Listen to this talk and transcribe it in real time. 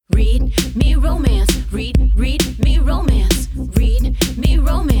Read me romance. Read me romance. Read me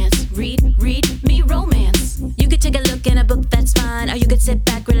romance. Read me romance. You could take a look in a book, that's fine. Or you could sit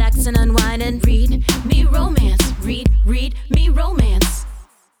back, relax, and unwind and read me romance. Read me romance.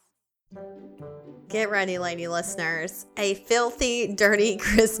 Get ready, lady listeners. A filthy, dirty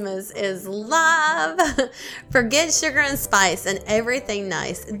Christmas is love. Forget sugar and spice and everything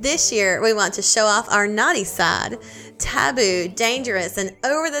nice. This year, we want to show off our naughty side. Taboo, dangerous, and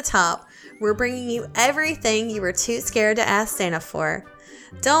over the top. We're bringing you everything you were too scared to ask Santa for.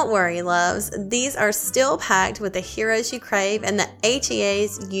 Don't worry, loves. These are still packed with the heroes you crave and the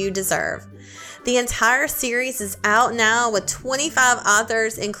HEAs you deserve. The entire series is out now with 25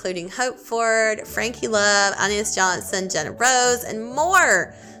 authors, including Hope Ford, Frankie Love, Anais Johnson, Jenna Rose, and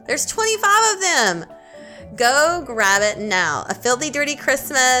more. There's 25 of them. Go grab it now. A filthy, dirty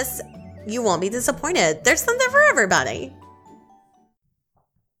Christmas. You won't be disappointed. There's something for everybody.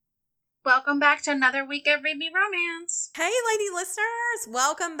 Welcome back to another week of Read Me Romance. Hey, lady listeners.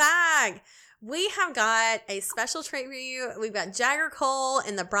 Welcome back. We have got a special treat for you. We've got Jagger Cole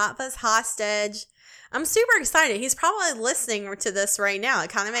and the Bratva's Hostage. I'm super excited. He's probably listening to this right now.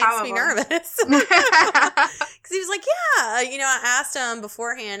 It kind of makes me nervous. Because he was like, yeah. I asked him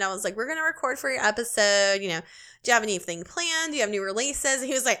beforehand. I was like, we're going to record for your episode. Do you have anything planned? Do you have new releases? And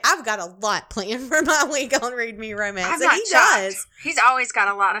he was like, I've got a lot planned for my week on Read Me Romance. And he does. He's always got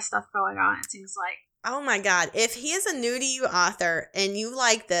a lot of stuff going on, it seems like. Oh my God. If he is a new to you author and you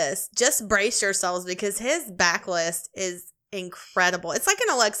like this, just brace yourselves because his backlist is incredible. It's like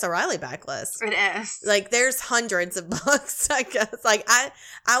an Alexa Riley backlist. It is. Like there's hundreds of books, I guess. Like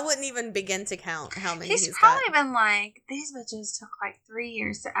I wouldn't even begin to count how many he's probably got. Been like, these bitches took like 3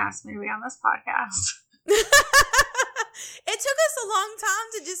 years to ask me to be on this podcast. It took us a long time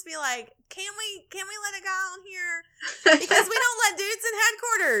to just be like, can we let a guy on here? Because we don't let dudes in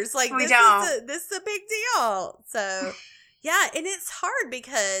headquarters. Like this is a big deal. So yeah, and it's hard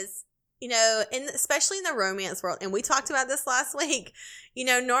because, especially in the romance world, and we talked about this last week,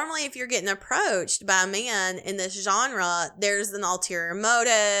 normally if you're getting approached by a man in this genre, there's an ulterior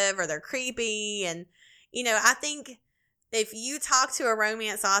motive or they're creepy. And, I think if you talk to a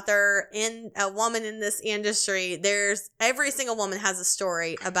romance author and a woman in this industry, every single woman has a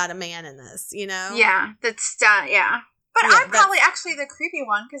story about a man in this, Yeah, that's, yeah. But yeah, I'm probably actually the creepy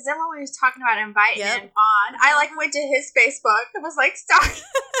one because then when we was talking about inviting him on, I went to his Facebook and was stalking.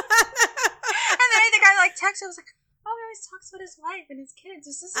 And then the guy texted, I was like, oh, he always talks about his wife and his kids.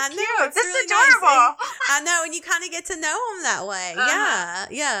 This is cute. This is adorable. Nice. I know, and you kind of get to know him that way.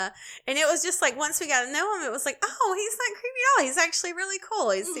 Yeah. And it was just once we got to know him, it was like, oh, he's not creepy at all. He's actually really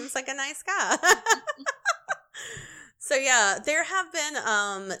cool. He seems like a nice guy. So yeah, there have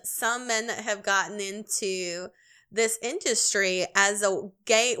been some men that have gotten into this industry as a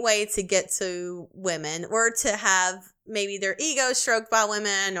gateway to get to women or to have maybe their ego stroked by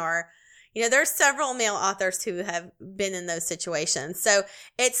women or there's several male authors who have been in those situations. So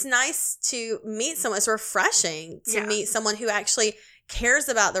it's nice to meet someone. It's refreshing to meet someone who actually cares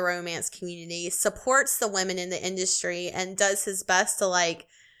about the romance community, supports the women in the industry, and does his best to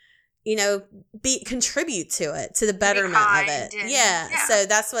contribute to it, to the betterment of it. Yeah. So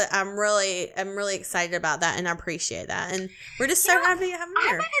that's what I'm really excited about that, and I appreciate that. And we're just so happy to have him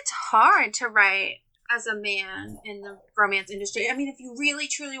here. I bet it's hard to write as a man in the romance industry. I mean, if you really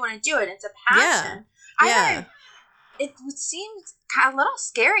truly want to do it, it's a passion. Yeah. It would seem a little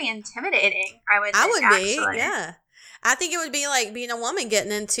scary, intimidating. I would be. Yeah. I think it would be like being a woman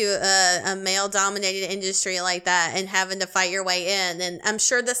getting into a male-dominated industry like that and having to fight your way in. And I'm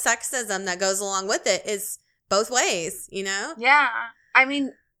sure the sexism that goes along with it is both ways, Yeah. I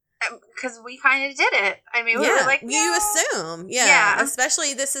mean, because we kind of did it. I mean, we were like, no. You assume. Yeah.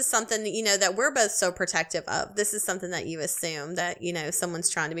 Especially this is something, that we're both so protective of. This is something that you assume that, someone's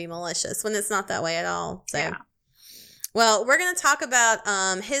trying to be malicious when it's not that way at all. So. Yeah. Well, we're going to talk about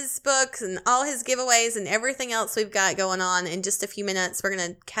his books and all his giveaways and everything else we've got going on in just a few minutes. We're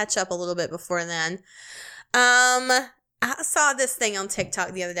going to catch up a little bit before then. I saw this thing on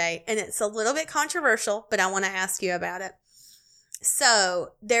TikTok the other day, and it's a little bit controversial, but I want to ask you about it.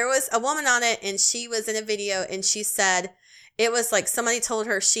 So there was a woman on it, and she was in a video, and she said it was like somebody told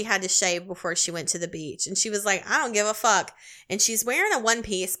her she had to shave before she went to the beach. And she was like, I don't give a fuck. And she's wearing a one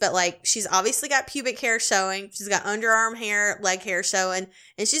piece, but she's obviously got pubic hair showing. She's got underarm hair, leg hair showing.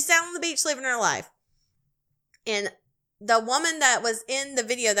 And she's down on the beach living her life. And the woman that was in the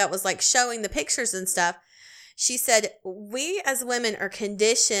video that was showing the pictures and stuff, she said, we as women are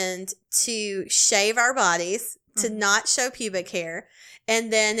conditioned to shave our bodies, to not show pubic hair.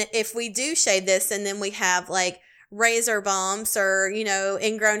 And then if we do shave this and then we have razor bumps or, you know,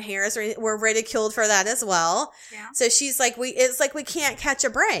 ingrown hairs, or we're ridiculed for that as well. Yeah. So she's like, it's like we can't catch a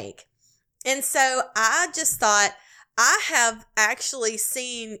break. And so I just thought, I have actually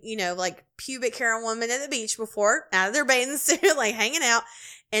seen, you know, like pubic hair on women at the beach before, out of their bathing suit, like hanging out,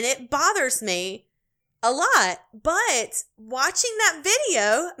 and it bothers me a lot. But watching that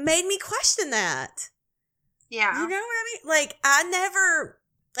video made me question that. Yeah. You know what I mean? Like, I never,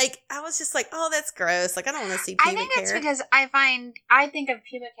 like, I was just like, oh, that's gross. Like, I don't want to see pubic hair. I think it's because I think of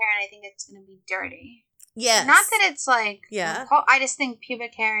pubic hair and I think it's going to be dirty. Yes. Not that it's like, yeah. I just think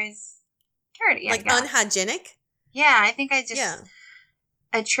pubic hair is dirty. Like unhygienic? Yeah, I think I just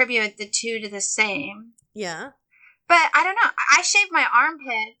attribute the two to the same. Yeah. But I don't know. I shave my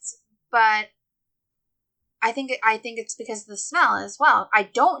armpits, but I think it's because of the smell as well. I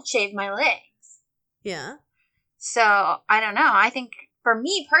don't shave my legs. Yeah. So, I don't know. I think for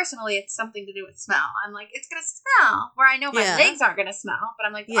me personally, it's something to do with smell. I'm like, it's going to smell. Where I know my legs aren't going to smell, but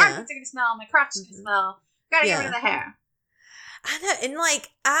I'm like, the armpits are going to smell, my crotch is going to smell. Gotta get rid of the hair. I know. And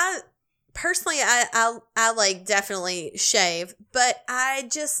like, personally, I like definitely shave, but I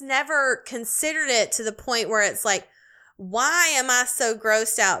just never considered it to the point where it's like, why am I so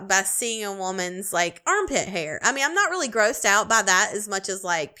grossed out by seeing a woman's like armpit hair? I mean, I'm not really grossed out by that as much as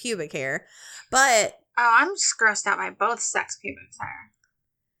like pubic hair, but I'm just grossed out by both sex pubic hair.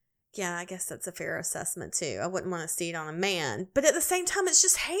 Yeah, I guess that's a fair assessment too. I wouldn't want to see it on a man, but at the same time, it's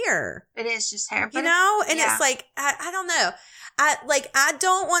just hair. It is just hair, but you know, and it's like I don't know. I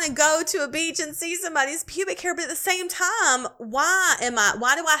don't want to go to a beach and see somebody's pubic hair, but at the same time, why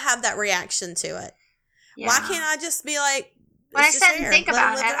do I have that reaction to it? Yeah. Why can't I just be like, when I sit and think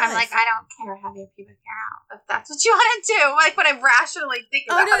about it, I'm like, I don't care, have your pubic hair out if that's what you want to do. Like when I rationally think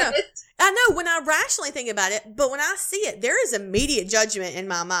about it. I know when I rationally think about it, but when I see it, there is immediate judgment in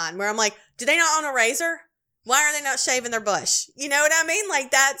my mind where I'm like, do they not own a razor? Why are they not shaving their bush? You know what I mean? Like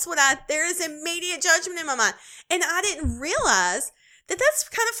there is immediate judgment in my mind. And I didn't realize that that's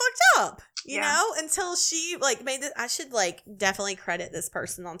kind of fucked up, you know, until she like made this. I should like definitely credit this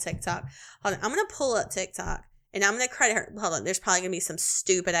person on TikTok. Hold on. I'm going to pull up TikTok and I'm going to credit her. Hold on. There's probably going to be some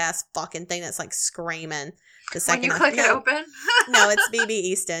stupid ass fucking thing that's like screaming the second. When you click it open? No, it's BB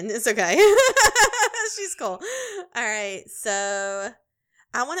Easton. It's okay. She's cool. All right. So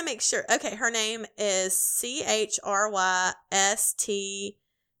I want to make sure. Okay. Her name is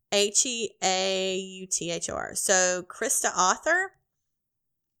CHRYSTHEAUTHOR. So Krista Author.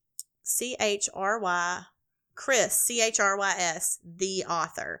 Chris, CHRYS, the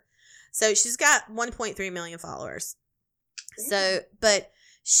author. So she's got 1.3 million followers. So, but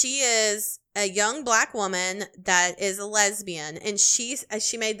she is a young black woman that is a lesbian. And she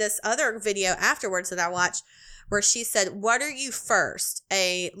made this other video afterwards that I watched where she said, what are you first?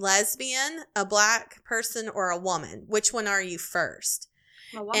 A lesbian, a black person, or a woman? Which one are you first?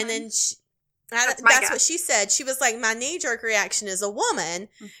 A woman. And then that's what she said. She was like, my knee-jerk reaction is a woman.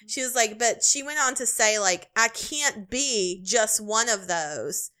 Mm-hmm. She was like, but she went on to say, like, I can't be just one of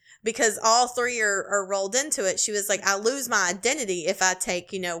those because all three are rolled into it. She was like, I lose my identity if I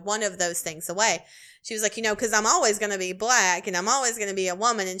take, you know, one of those things away. She was like, you know, because I'm always going to be black and I'm always going to be a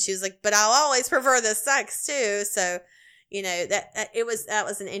woman. And she was like, but I'll always prefer the sex too. So, you know, that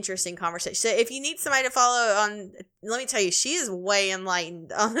was an interesting conversation. So if you need somebody to follow on, let me tell you, she is way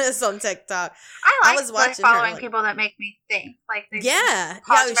enlightened on this on TikTok. I was watching following people that make me think. Like, they like,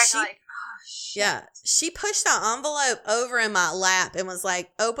 oh, shit. Yeah, she pushed the envelope over in my lap and was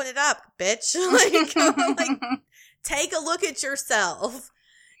like, open it up, bitch. like, take a look at yourself.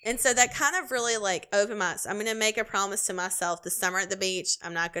 And so that kind of really like opened my eyes. I'm going to make a promise to myself this summer at the beach.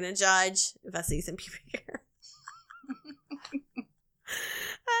 I'm not going to judge if I see some pubic hair.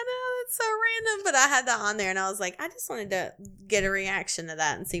 I know, it's so random, but I had that on there and I was like, I just wanted to get a reaction to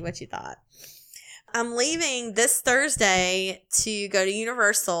that and see what you thought. I'm leaving this Thursday to go to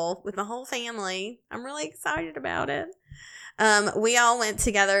Universal with my whole family. I'm really excited about it. We all went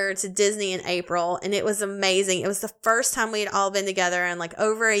together to Disney in April and it was amazing. It was the first time we had all been together in like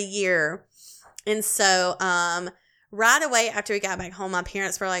over a year. And so, right away after we got back home, my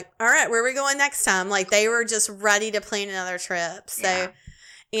parents were like, all right, where are we going next time? Like they were just ready to plan another trip. So,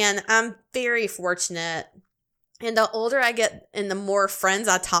 and I'm very fortunate. And the older I get and the more friends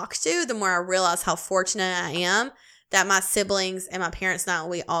I talk to, the more I realize how fortunate I am that my siblings and my parents and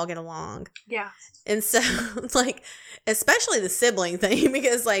we all get along. Yeah. And so, like, especially the sibling thing,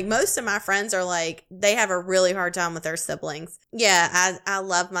 because, like, most of my friends are, like, they have a really hard time with their siblings. Yeah, I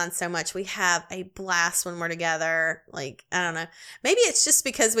love mine so much. We have a blast when we're together. Like, I don't know. Maybe it's just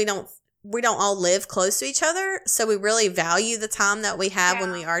because we don't all live close to each other, so we really value the time that we have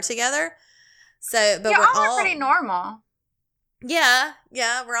when we are together. So, but we're all pretty normal. Yeah,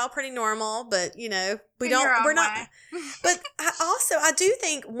 we're all pretty normal, but we're not. But I do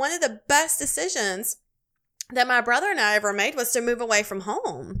think one of the best decisions that my brother and I ever made was to move away from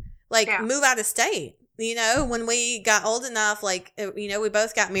home, move out of state. When we got old enough, we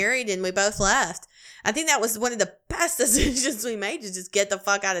both got married and we both left. I think that was one of the best decisions we made, to just get the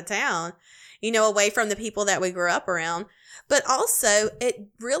fuck out of town, away from the people that we grew up around. But also, it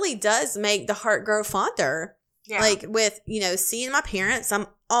really does make the heart grow fonder. Yeah. With, seeing my parents, I'm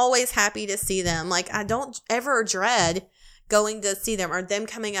always happy to see them. I don't ever dread going to see them or them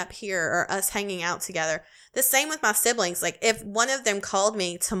coming up here or us hanging out together. The same with my siblings. If one of them called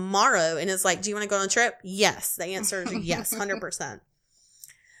me tomorrow and is like, do you want to go on a trip? Yes. The answer is yes, 100%.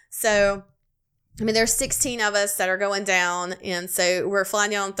 So, there's 16 of us that are going down. And so we're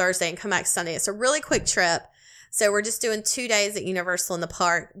flying down on Thursday and come back Sunday. It's a really quick trip. So we're just doing 2 days at Universal in the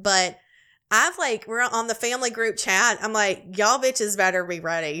park. But we're on the family group chat. I'm like, y'all bitches better be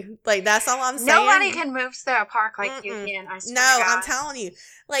ready. That's all I'm saying. Nobody can move to a park like you can. I swear to God. I'm telling you.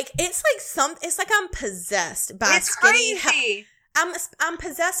 It's like I'm possessed by it's crazy. I'm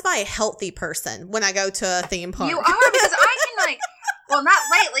possessed by a healthy person when I go to a theme park. You are, because I can well, not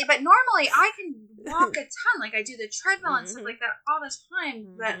lately, but normally I can walk a ton. I do the treadmill and stuff like that all the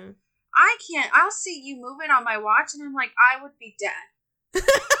time. But I can't. I'll see you moving on my watch and I'm like, I would be dead.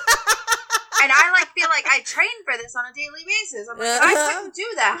 And I feel like I train for this on a daily basis. I'm like, I couldn't do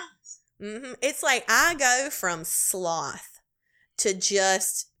that. Mm-hmm. It's I go from sloth to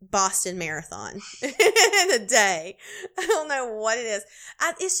just Boston Marathon in a day. I don't know what it is.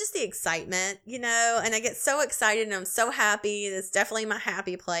 It's just the excitement, and I get so excited and I'm so happy. It's definitely my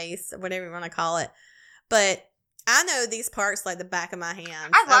happy place, whatever you want to call it. But I know these parks like the back of my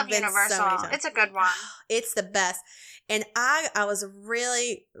hand. I love Universal. It's a good one. It's the best. And I was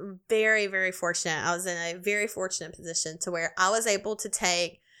really very, very fortunate. I was in a very fortunate position to where I was able to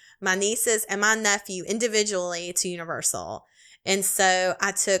take my nieces and my nephew individually to Universal. And so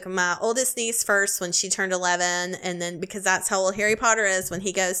I took my oldest niece first when she turned 11. And then because that's how old Harry Potter is when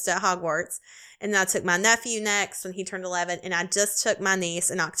he goes to Hogwarts. And then I took my nephew next when he turned 11. And I just took my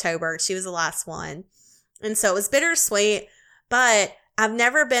niece in October. She was the last one. And so it was bittersweet. But I've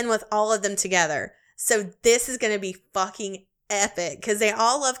never been with all of them together. So this is going to be fucking epic because they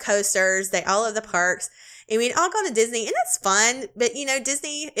all love coasters. They all love the parks. And we'd all gone to Disney and it's fun. But,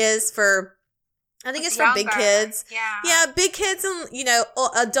 Disney is for, I think it's for big kids. Yeah. Yeah, big kids and,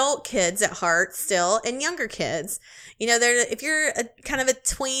 adult kids at heart still and younger kids. If you're kind of a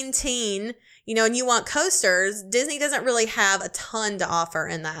tween teen, and you want coasters, Disney doesn't really have a ton to offer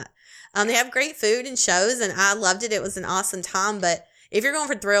in that. They have great food and shows and I loved it. It was an awesome time. But if you're going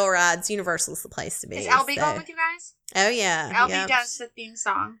for thrill rides, Universal's the place to be. Is LB going with you guys? Oh, yeah. LB does the theme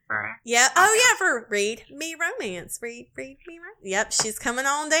song for... Yeah. Oh, yeah, for Read Me Romance. Read Me Romance. Yep, she's coming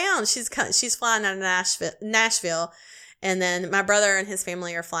on down. She's flying out of Nashville. And then my brother and his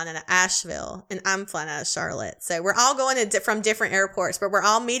family are flying out of Asheville. And I'm flying out of Charlotte. So we're all going from different airports, but we're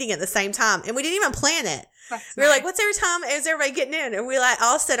all meeting at the same time. And we didn't even plan it. We were like, what's every time? Is everybody getting in? And we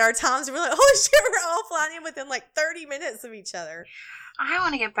all said our times. And we're like, holy shit, we're all flying in within 30 minutes of each other. I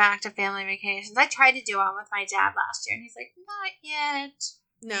want to get back to family vacations. I tried to do one with my dad last year, and he's like, not yet.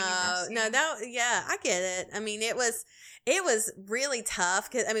 No, I get it. It was really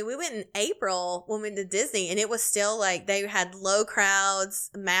tough because, we went in April when we went to Disney, and it was still they had low crowds,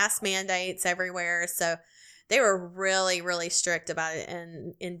 mask mandates everywhere. So they were really, really strict about it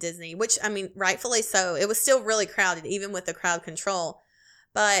in Disney, which, rightfully so. It was still really crowded, even with the crowd control.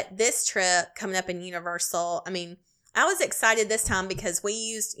 But this trip coming up in Universal, I was excited this time because we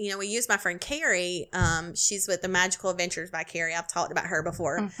used my friend Carrie. She's with the Magical Adventures by Carrie. I've talked about her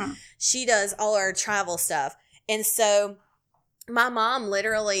before. Mm-hmm. She does all our travel stuff. And so my mom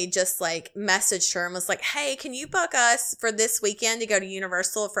literally just messaged her and was like, hey, can you book us for this weekend to go to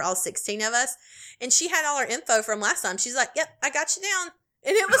Universal for all 16 of us? And she had all our info from last time. She's like, yep, I got you down.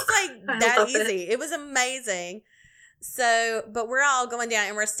 And it was that easy. It was amazing. So, but we're all going down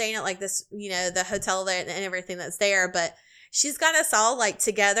and we're staying at this, the hotel there and everything that's there. But she's got us all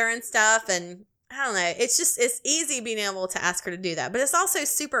together and stuff. And I don't know. It's easy being able to ask her to do that. But it's also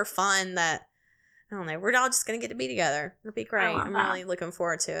super fun that, I don't know, we're all just going to get to be together. It'll be great. I'm really looking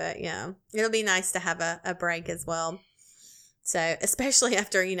forward to it. Yeah. It'll be nice to have a break as well. So, especially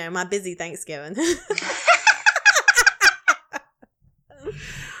after, my busy Thanksgiving.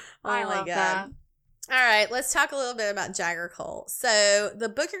 I love that. All right, let's talk a little bit about Jagger Cole. So the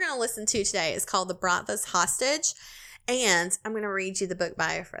book you're going to listen to today is called The Bratva's Hostage, and I'm going to read you the book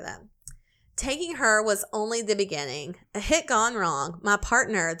bio for them. Taking her was only the beginning. A hit gone wrong. My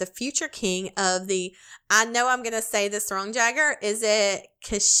partner, the future king of the, I know I'm going to say this wrong, Jagger. Is it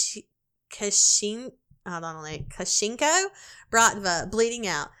Kashinko? Bratva, bleeding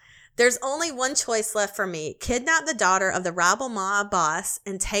out. There's only one choice left for me. Kidnap the daughter of the rival mob boss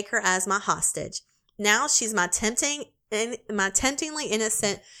and take her as my hostage. Now she's my temptingly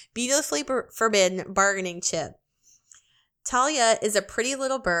innocent, beautifully forbidden bargaining chip. Talia is a pretty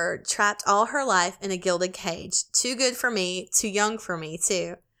little bird, trapped all her life in a gilded cage. Too good for me, too young for me,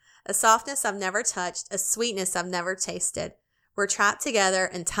 too. A softness I've never touched, a sweetness I've never tasted. We're trapped together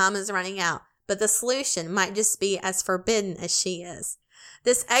and time is running out, but the solution might just be as forbidden as she is.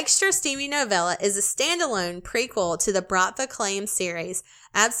 This extra steamy novella is a standalone prequel to the Bratva Claim series.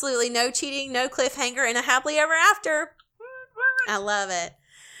 Absolutely no cheating, no cliffhanger, and a happily ever after. I love it.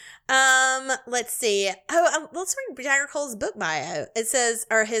 Let's see. Let's read Jagger Cole's book bio. It says,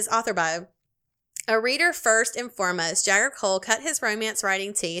 or his author bio. A reader first and foremost, Jagger Cole cut his romance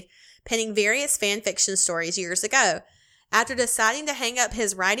writing teeth, penning various fan fiction stories years ago. After deciding to hang up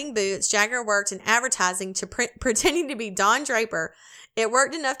his writing boots, Jagger worked in advertising pretending to be Don Draper. It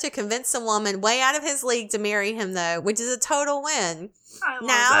worked enough to convince a woman way out of his league to marry him, though, which is a total win.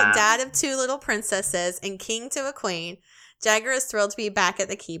 Now, dad of 2 little princesses and king to a queen, Jagger is thrilled to be back at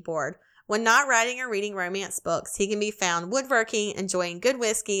the keyboard. When not writing or reading romance books, he can be found woodworking, enjoying good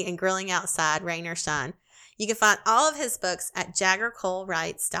whiskey, and grilling outside, rain or shine. You can find all of his books at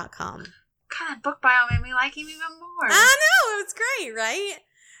JaggerColeWrites.com. God, that book bio made me like him even more. I know, it was great, right?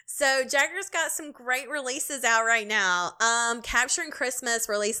 So Jagger's got some great releases out right now. Capturing Christmas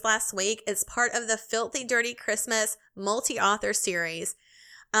released last week. It's part of the Filthy Dirty Christmas multi-author series.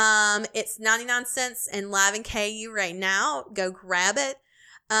 It's 99 cents in Live and KU right now. Go grab it.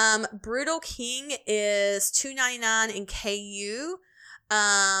 Brutal King is $2.99 in KU.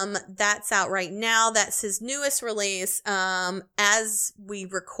 That's out right now. That's his newest release, as we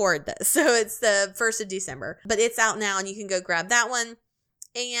record this. So it's the 1st of December, but it's out now and you can go grab that one.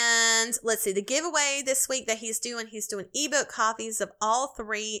 And let's see, the giveaway this week that he's doing ebook copies of all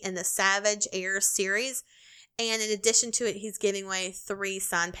 3 in the Savage Air series. And in addition to it, he's giving away 3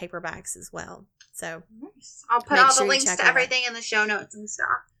 signed paperbacks as well. So nice. I'll put all the links to everything in the show notes and stuff.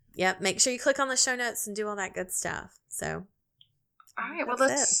 Yep. Make sure you click on the show notes and do all that good stuff. So. All right. Well,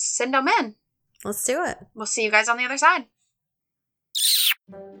 let's send them in. Let's do it. We'll see you guys on the other side.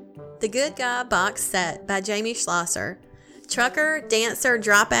 The Good Guy Box Set by Jamie Schlosser. Trucker, dancer,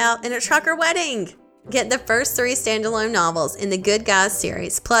 dropout, and a trucker wedding. Get the first 3 standalone novels in the Good Guys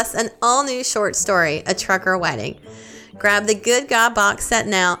series, plus an all-new short story, A Trucker Wedding. Grab the Good Guy Box Set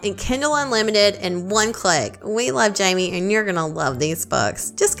now in Kindle Unlimited in 1 click. We love Jamie, and you're going to love these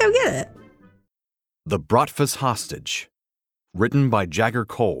books. Just go get it. The Bratva's Hostage. Written by Jagger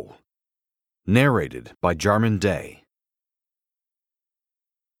Cole. Narrated by Jarman Day.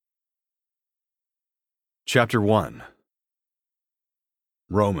 Chapter 1.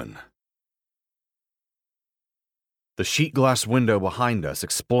 Roman. The sheet glass window behind us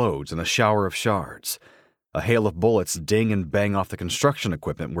explodes in a shower of shards. A hail of bullets ding and bang off the construction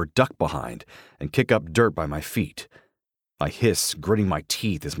equipment we're ducked behind and kick up dirt by my feet. I hiss, gritting my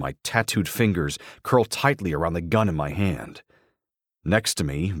teeth as my tattooed fingers curl tightly around the gun in my hand. Next to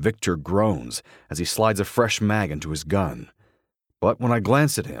me, Victor groans as he slides a fresh mag into his gun. But when I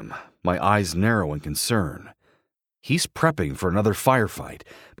glance at him, my eyes narrow in concern. He's prepping for another firefight,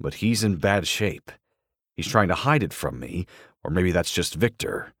 but he's in bad shape. He's trying to hide it from me, or maybe that's just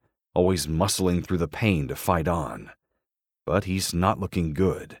Victor, always muscling through the pain to fight on. But he's not looking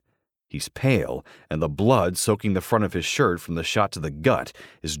good. He's pale, and the blood soaking the front of his shirt from the shot to the gut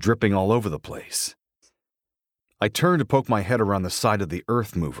is dripping all over the place. I turn to poke my head around the side of the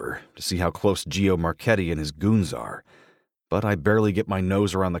earth mover to see how close Gio Marchetti and his goons are, but I barely get my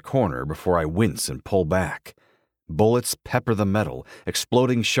nose around the corner before I wince and pull back. Bullets pepper the metal,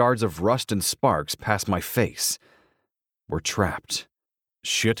 exploding shards of rust and sparks past my face. We're trapped.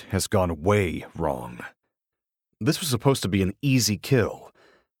 Shit has gone way wrong. This was supposed to be an easy kill.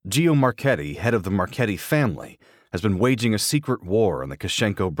 Gio Marchetti, head of the Marchetti family, has been waging a secret war on the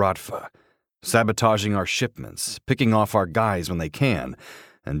Kashenko Bratva, sabotaging our shipments, picking off our guys when they can,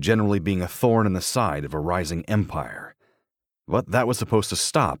 and generally being a thorn in the side of a rising empire. But that was supposed to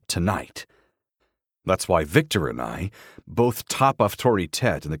stop tonight. That's why Victor and I, both top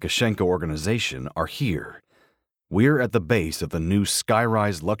authoritet in the Kashenko organization, are here. We're at the base of the new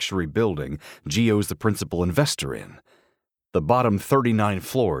sky-rise luxury building Gio's the principal investor in. The bottom 39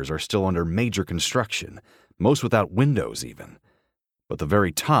 floors are still under major construction, most without windows even. But the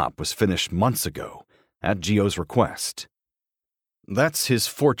very top was finished months ago, at Gio's request. that's his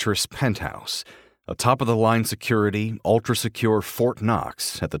fortress penthouse, a top-of-the-line security, ultra-secure Fort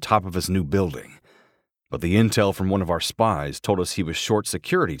Knox at the top of his new building. But the intel from one of our spies told us he was short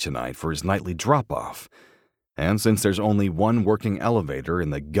security tonight for his nightly drop-off. And since there's only one working elevator in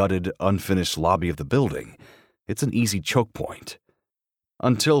the gutted, unfinished lobby of the building, it's an easy choke point.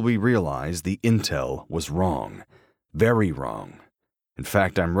 Until we realized the intel was wrong. Very wrong. In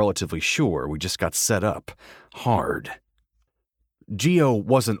fact, I'm relatively sure we just got set up hard. Geo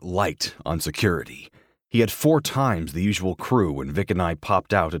wasn't light on security. He had 4 times the usual crew when Vic and I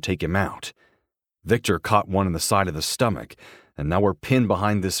popped out to take him out. Victor caught one in the side of the stomach, and now we're pinned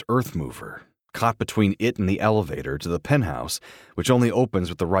behind this earth mover, caught between it and the elevator to the penthouse, which only opens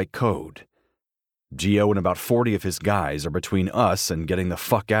with the right code. Geo and about 40 of his guys are between us and getting the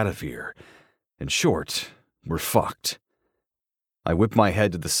fuck out of here. In short, we're fucked. I whip my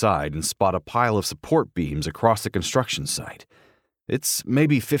head to the side and spot a pile of support beams across the construction site. It's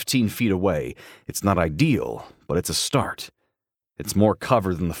maybe 15 feet away. It's not ideal, but it's a start. It's more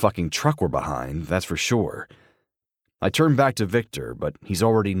cover than the fucking truck we're behind, that's for sure. I turn back to Victor, but he's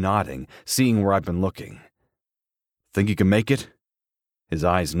already nodding, seeing where I've been looking. Think you can make it? His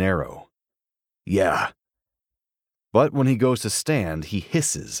eyes narrow. Yeah. But when he goes to stand, he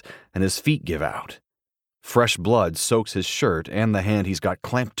hisses, and his feet give out. Fresh blood soaks his shirt and the hand he's got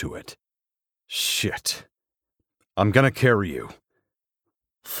clamped to it. Shit. I'm gonna carry you.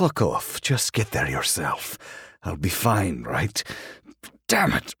 Fuck off, just get there yourself. I'll be fine, right?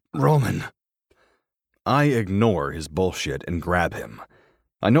 Damn it, Roman. I ignore his bullshit and grab him.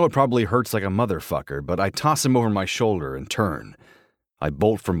 I know it probably hurts like a motherfucker, but I toss him over my shoulder and turn. I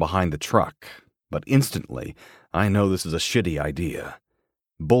bolt from behind the truck, but instantly, I know this is a shitty idea.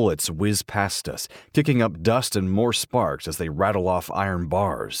 Bullets whiz past us, kicking up dust and more sparks as they rattle off iron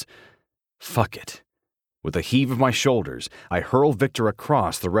bars. Fuck it. With a heave of my shoulders, I hurl Victor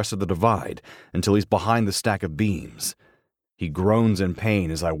across the rest of the divide until he's behind the stack of beams. He groans in pain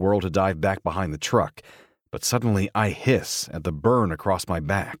as I whirl to dive back behind the truck, but suddenly I hiss at the burn across my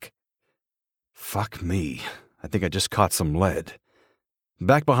back. Fuck me, I think I just caught some lead.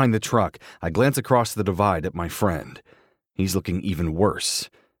 Back behind the truck, I glance across the divide at my friend. He's looking even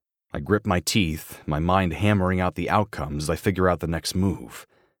worse. I grip my teeth, my mind hammering out the outcomes as I figure out the next move.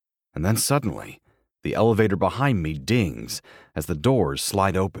 And then suddenly, the elevator behind me dings as the doors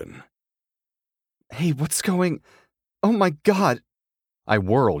slide open. Hey, what's going... Oh my God! I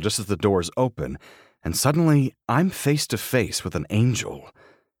whirl just as the doors open, and suddenly I'm face to face with an angel.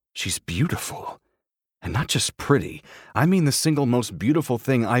 She's beautiful. And not just pretty, I mean the single most beautiful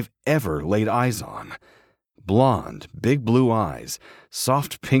thing I've ever laid eyes on. Blonde, big blue eyes,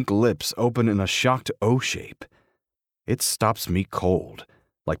 soft pink lips open in a shocked O shape. It stops me cold,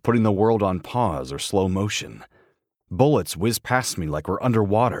 like putting the world on pause or slow motion. Bullets whiz past me like we're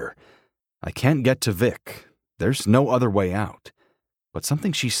underwater. I can't get to Vic. There's no other way out. But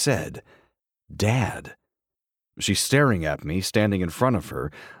something she said, Dad. She's staring at me, standing in front of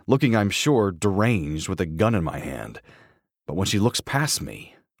her, looking, I'm sure, deranged with a gun in my hand. But when she looks past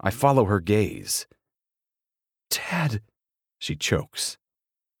me, I follow her gaze. Dad, she chokes.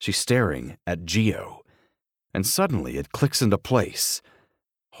 She's staring at Geo. And suddenly it clicks into place.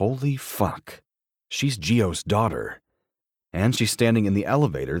 Holy fuck. She's Geo's daughter. And she's standing in the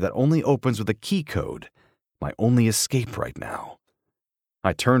elevator that only opens with a key code. My only escape right now.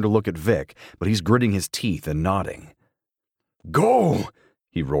 I turn to look at Vic, but he's gritting his teeth and nodding. Go!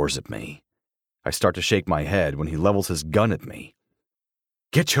 He roars at me. I start to shake my head when he levels his gun at me.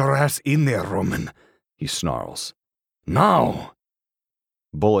 Get your ass in there, Roman, he snarls. Now!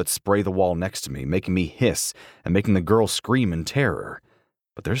 Bullets spray the wall next to me, making me hiss and making the girl scream in terror.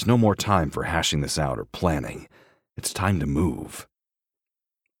 But there's no more time for hashing this out or planning. It's time to move.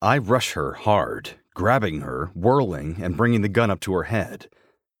 I rush her hard, grabbing her, whirling, and bringing the gun up to her head.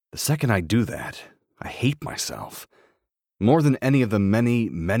 The second I do that, I hate myself. More than any of the many,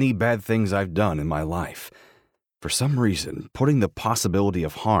 many bad things I've done in my life. For some reason, putting the possibility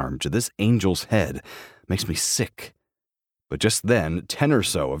of harm to this angel's head makes me sick. But just then, 10 or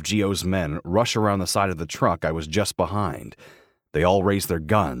so of Geo's men rush around the side of the truck I was just behind. They all raise their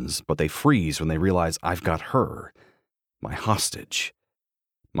guns, but they freeze when they realize I've got her, my hostage.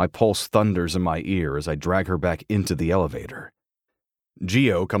 My pulse thunders in my ear as I drag her back into the elevator.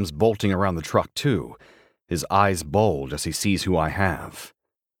 Geo comes bolting around the truck too. His eyes bulge as he sees who I have.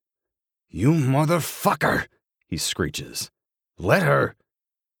 You motherfucker, he screeches. Let her.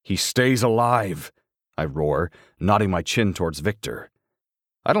 He stays alive, I roar, nodding my chin towards Victor.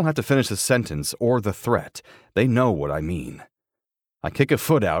 I don't have to finish the sentence or the threat. They know what I mean. I kick a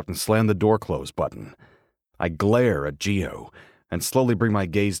foot out and slam the door close button. I glare at Geo, and slowly bring my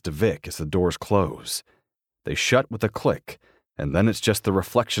gaze to Vic as the doors close. They shut with a click, and then it's just the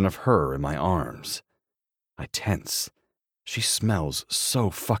reflection of her in my arms. I tense. She smells so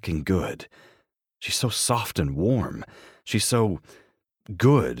fucking good. She's so soft and warm. She's so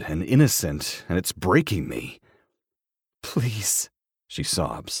good and innocent, and it's breaking me. "Please," she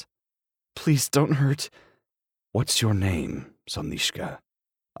sobs. "Please don't hurt." "What's your name, Sonishka?"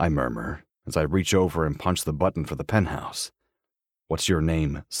 I murmur as I reach over and punch the button for the penthouse. "What's your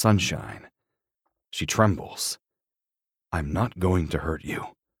name, Sunshine?" She trembles. "I'm not going to hurt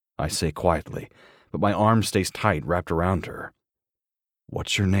you," I say quietly, but my arm stays tight wrapped around her.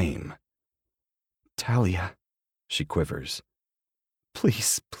 "What's your name?" "Talia," she quivers.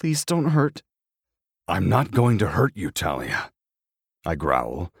 "Please, please don't hurt." "I'm not going to hurt you, Talia," I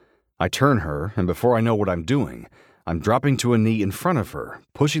growl. I turn her, and before I know what I'm doing, I'm dropping to a knee in front of her,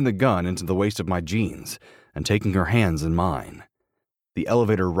 pushing the gun into the waist of my jeans, and taking her hands in mine. The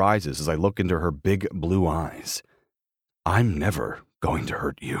elevator rises as I look into her big blue eyes. "I'm never going to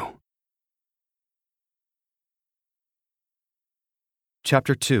hurt you."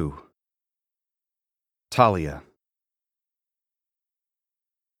 Chapter 2. Talia.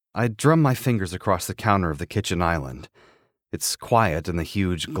 I drum my fingers across the counter of the kitchen island. It's quiet in the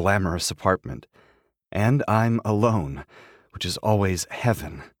huge, glamorous apartment. And I'm alone, which is always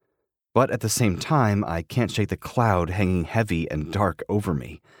heaven. But at the same time, I can't shake the cloud hanging heavy and dark over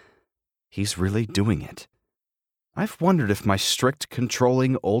me. He's really doing it. I've wondered if my strict,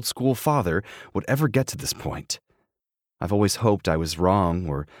 controlling, old-school father would ever get to this point. I've always hoped I was wrong,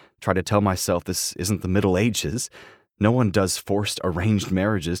 or tried to tell myself this isn't the Middle Ages. No one does forced arranged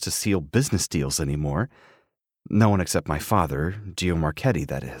marriages to seal business deals anymore. No one except my father, Gio Marchetti,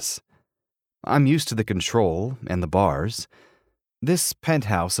 that is. I'm used to the control and the bars. This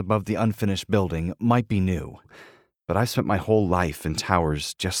penthouse above the unfinished building might be new, but I've spent my whole life in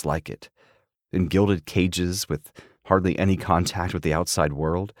towers just like it, in gilded cages with hardly any contact with the outside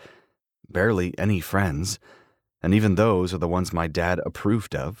world, barely any friends, and even those are the ones my dad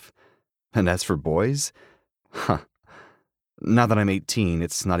approved of. And as for boys, now that I'm 18,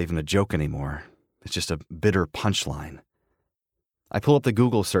 it's not even a joke anymore. It's just a bitter punchline. I pull up the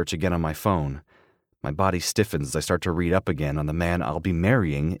Google search again on my phone. My body stiffens as I start to read up again on the man I'll be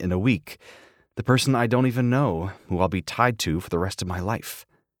marrying in a week, the person I don't even know, who I'll be tied to for the rest of my life.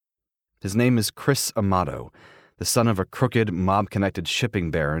 His name is Chris Amato, the son of a crooked, mob-connected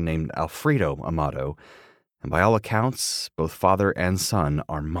shipping baron named Alfredo Amato, and by all accounts, both father and son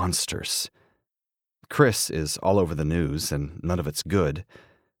are monsters. Chris is all over the news, and none of it's good.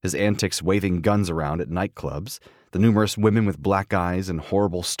 His antics waving guns around at nightclubs, the numerous women with black eyes and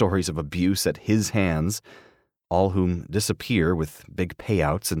horrible stories of abuse at his hands, all whom disappear with big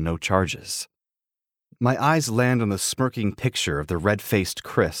payouts and no charges. My eyes land on the smirking picture of the red-faced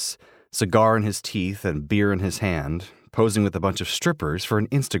Chris, cigar in his teeth and beer in his hand, posing with a bunch of strippers for an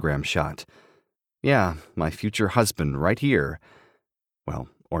Instagram shot. Yeah, my future husband right here. Well,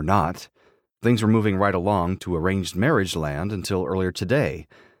 or not. Things were moving right along to arranged marriage land until earlier today.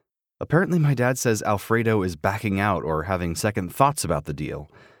 Apparently my dad says Alfredo is backing out or having second thoughts about the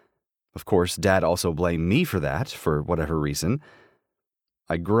deal. Of course, Dad also blamed me for that, for whatever reason.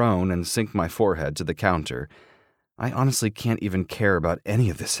 I groan and sink my forehead to the counter. I honestly can't even care about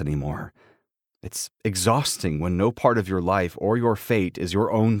any of this anymore. It's exhausting when no part of your life or your fate is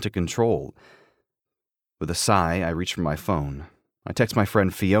your own to control. With a sigh, I reach for my phone. I text my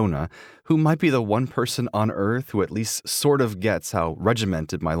friend Fiona, who might be the one person on Earth who at least sort of gets how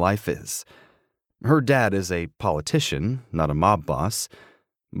regimented my life is. Her dad is a politician, not a mob boss,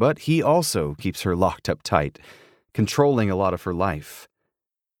 but he also keeps her locked up tight, controlling a lot of her life.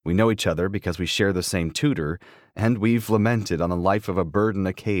 We know each other because we share the same tutor, and we've lamented on the life of a bird in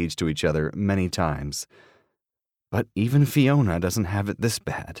a cage to each other many times. But even Fiona doesn't have it this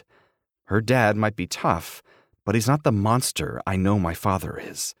bad. Her dad might be tough, but he's not the monster I know my father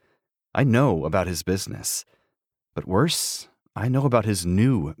is. I know about his business. But worse, I know about his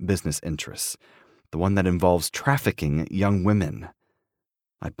new business interests, the one that involves trafficking young women.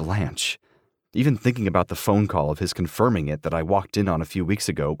 I blanch. Even thinking about the phone call of his confirming it that I walked in on a few weeks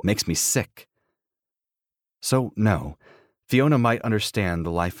ago makes me sick. So, no, Fiona might understand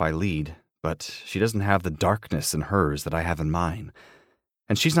the life I lead, but she doesn't have the darkness in hers that I have in mine.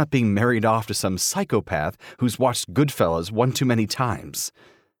 And she's not being married off to some psychopath who's watched Goodfellas one too many times.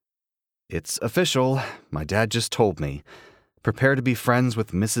 It's official, my dad just told me. Prepare to be friends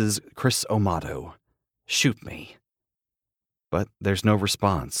with Mrs. Chris Amato. Shoot me. But there's no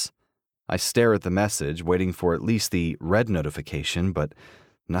response. I stare at the message, waiting for at least the red notification, but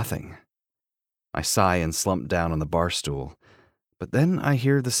nothing. I sigh and slump down on the bar stool. But then I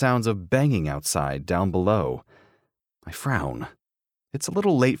hear the sounds of banging outside down below. I frown. It's a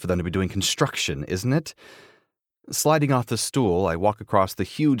little late for them to be doing construction, isn't it? Sliding off the stool, I walk across the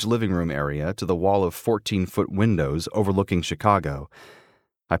huge living room area to the wall of 14-foot windows overlooking Chicago.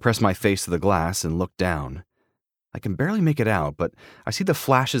 I press my face to the glass and look down. I can barely make it out, but I see the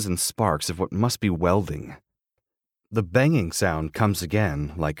flashes and sparks of what must be welding. The banging sound comes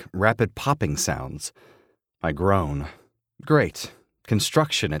again, like rapid popping sounds. I groan. Great.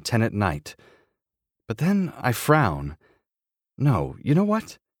 Construction at 10 at night. But then I frown. No, you know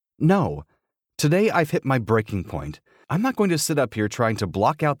what? No. Today I've hit my breaking point. I'm not going to sit up here trying to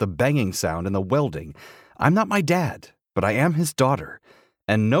block out the banging sound and the welding. I'm not my dad, but I am his daughter.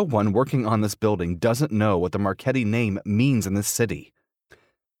 And no one working on this building doesn't know what the Marchetti name means in this city.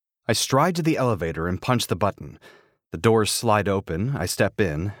 I stride to the elevator and punch the button. The doors slide open, I step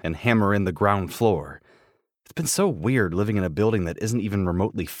in, and hammer in the ground floor. It's been so weird living in a building that isn't even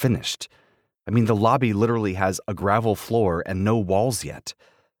remotely finished. I mean, the lobby literally has a gravel floor and no walls yet.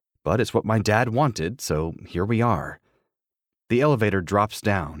 But it's what my dad wanted, so here we are. The elevator drops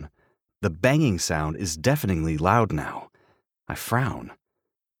down. The banging sound is deafeningly loud now. I frown.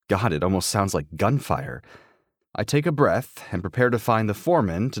 God, it almost sounds like gunfire. I take a breath and prepare to find the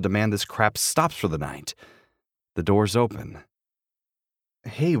foreman to demand this crap stops for the night. The doors open.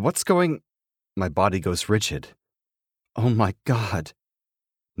 Hey, what's going... My body goes rigid. Oh my God.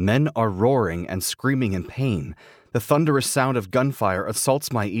 Men are roaring and screaming in pain. The thunderous sound of gunfire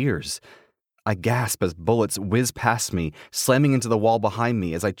assaults my ears. I gasp as bullets whiz past me, slamming into the wall behind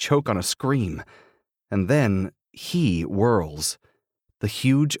me as I choke on a scream. And then he whirls. The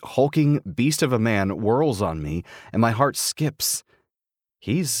huge, hulking beast of a man whirls on me, and my heart skips.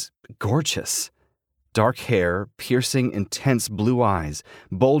 He's gorgeous. Dark hair, piercing, intense blue eyes,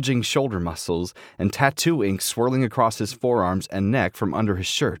 bulging shoulder muscles, and tattoo ink swirling across his forearms and neck from under his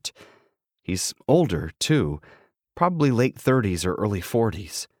shirt. He's older, too, probably late 30s or early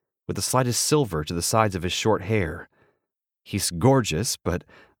 40s, with the slightest silver to the sides of his short hair. He's gorgeous, but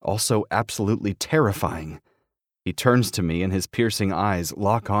also absolutely terrifying. He turns to me and his piercing eyes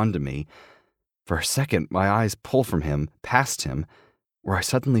lock onto me. For a second, my eyes pull from him, past him, where I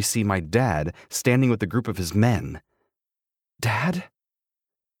suddenly see my dad standing with a group of his men. Dad?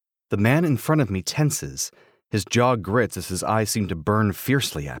 The man in front of me tenses. His jaw grits as his eyes seem to burn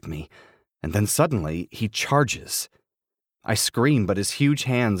fiercely at me. And then suddenly, he charges. I scream, but his huge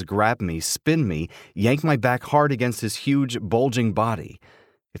hands grab me, spin me, yank my back hard against his huge, bulging body.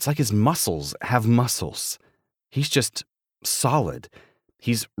 It's like his muscles have muscles. He's just solid.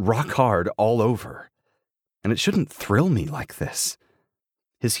 He's rock hard all over. And it shouldn't thrill me like this.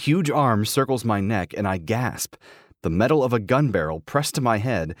 His huge arm circles my neck and I gasp, the metal of a gun barrel pressed to my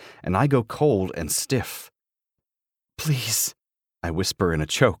head, and I go cold and stiff. Please, I whisper in a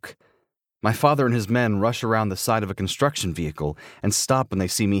choke. My father and his men rush around the side of a construction vehicle and stop when they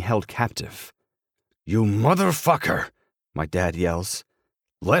see me held captive. You motherfucker, my dad yells.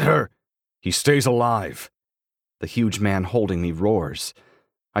 Let her. He stays alive. The huge man holding me roars.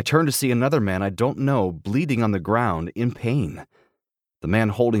 I turn to see another man I don't know bleeding on the ground in pain. The man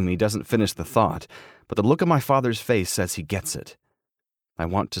holding me doesn't finish the thought, but the look on my father's face says he gets it. I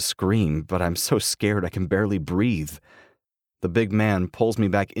want to scream, but I'm so scared I can barely breathe. The big man pulls me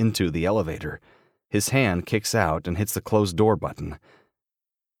back into the elevator. His hand kicks out and hits the closed door button.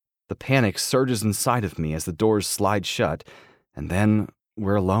 The panic surges inside of me as the doors slide shut, and then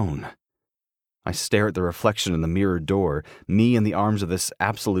we're alone. I stare at the reflection in the mirrored door, me in the arms of this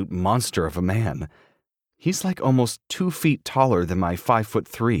absolute monster of a man. He's like almost 2 feet taller than my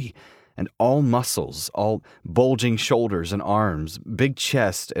 5'3", and all muscles, all bulging shoulders and arms, big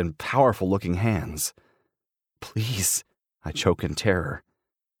chest, and powerful-looking hands. Please, I choke in terror.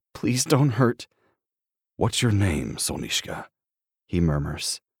 Please don't hurt. What's your name, Sonishka? He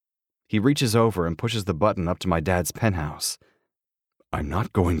murmurs. He reaches over and pushes the button up to my dad's penthouse. I'm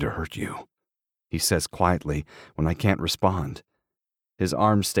not going to hurt you, he says quietly when I can't respond. His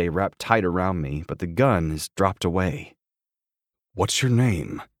arms stay wrapped tight around me, but the gun is dropped away. What's your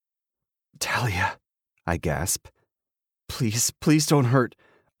name? Talia, I gasp. Please don't hurt.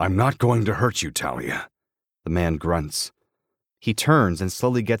 I'm not going to hurt you, Talia. The man grunts. He turns and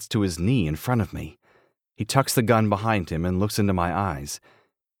slowly gets to his knee in front of me. He tucks the gun behind him and looks into my eyes.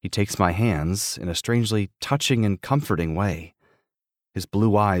 He takes my hands in a strangely touching and comforting way. His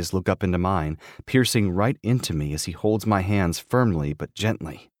blue eyes look up into mine, piercing right into me as he holds my hands firmly but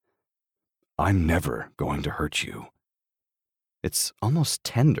gently. I'm never going to hurt you. It's almost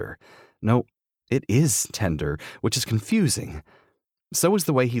tender. No, it is tender, which is confusing. So is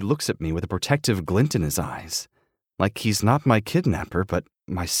the way he looks at me with a protective glint in his eyes. Like he's not my kidnapper, but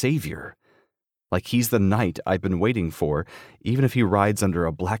my savior. Like he's the knight I've been waiting for, even if he rides under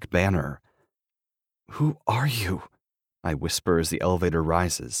a black banner. "Who are you?" I whisper as the elevator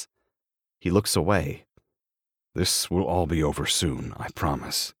rises. He looks away. "This will all be over soon, I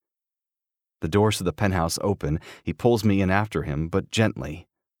promise." The doors to the penthouse open. He pulls me in after him, but gently.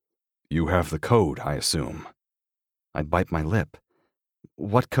 "You have the code, I assume." I bite my lip.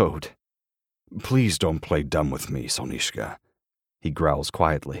 "What code?" "Please don't play dumb with me, Sonishka," he growls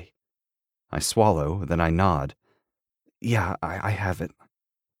quietly. I swallow, then I nod. "Yeah, I have it."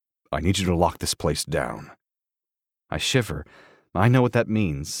 "I need you to lock this place down." I shiver. I know what that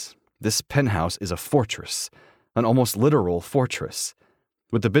means. This penthouse is a fortress, an almost literal fortress.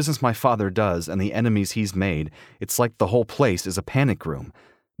 With the business my father does and the enemies he's made, it's like the whole place is a panic room.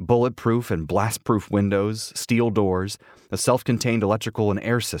 Bulletproof and blast-proof windows, steel doors, a self-contained electrical and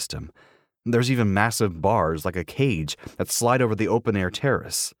air system. There's even massive bars like a cage that slide over the open-air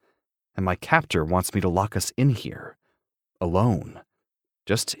terrace. And my captor wants me to lock us in here. Alone.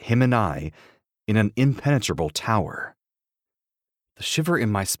 Just him and I, in an impenetrable tower. The shiver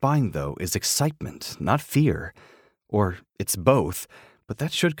in my spine, though, is excitement, not fear. Or it's both, but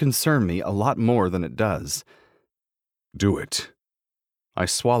that should concern me a lot more than it does. "Do it." I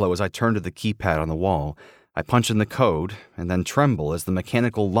swallow as I turn to the keypad on the wall. I punch in the code, and then tremble as the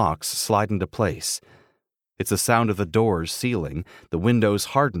mechanical locks slide into place. It's the sound of the doors sealing, the windows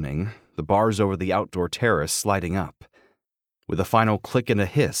hardening, the bars over the outdoor terrace sliding up. With a final click and a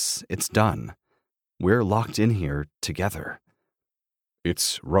hiss, it's done. We're locked in here together.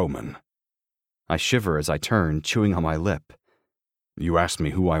 "It's Roman." I shiver as I turn, chewing on my lip. "You asked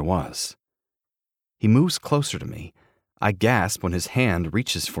me who I was." He moves closer to me. I gasp when his hand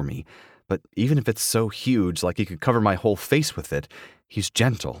reaches for me, but even if it's so huge like he could cover my whole face with it, he's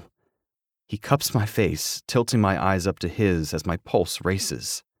gentle. He cups my face, tilting my eyes up to his as my pulse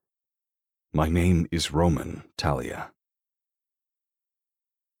races. "My name is Roman, Talia."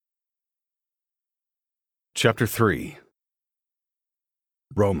 Chapter 3.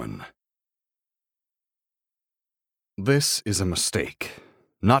 Roman. This is a mistake.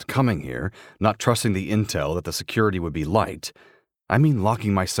 Not coming here, not trusting the intel that the security would be light. I mean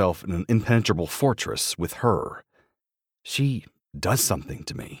locking myself in an impenetrable fortress with her. She does something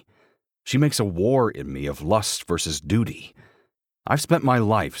to me. She makes a war in me of lust versus duty. I've spent my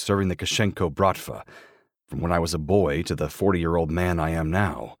life serving the Kashenko Bratva, from when I was a boy to the 40-year-old man I am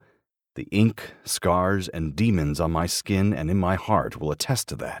now. The ink, scars, and demons on my skin and in my heart will attest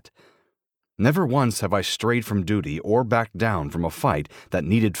to that. Never once have I strayed from duty or backed down from a fight that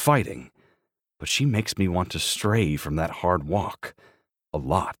needed fighting. But she makes me want to stray from that hard walk. A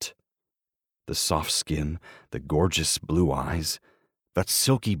lot. The soft skin, the gorgeous blue eyes, that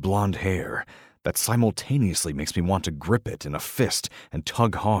silky blonde hair that simultaneously makes me want to grip it in a fist and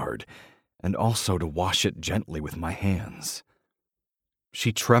tug hard, and also to wash it gently with my hands.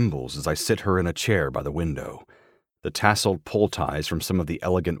 She trembles as I sit her in a chair by the window. The tasseled pull ties from some of the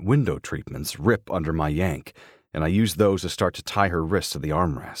elegant window treatments rip under my yank, and I use those to start to tie her wrists to the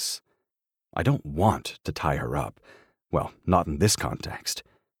armrests. I don't want to tie her up. Well, not in this context.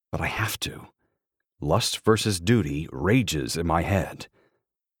 But I have to. Lust versus duty rages in my head.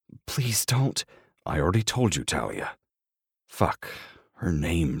 "Please don't." "I already told you, Talia." Fuck. Her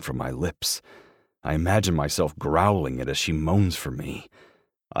name from my lips. I imagine myself growling it as she moans for me.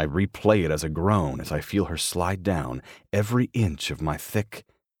 I replay it as a groan as I feel her slide down every inch of my thick.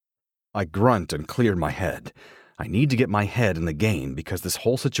 I grunt and clear my head. I need to get my head in the game because this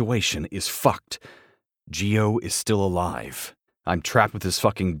whole situation is fucked. Gio is still alive. I'm trapped with his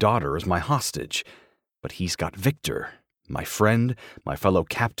fucking daughter as my hostage. But he's got Victor, my friend, my fellow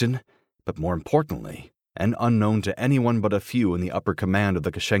captain, but more importantly, and unknown to anyone but a few in the upper command of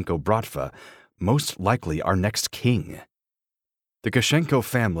the Kashenko Bratva, most likely our next king. The Kashenko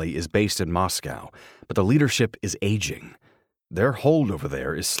family is based in Moscow, but the leadership is aging. Their hold over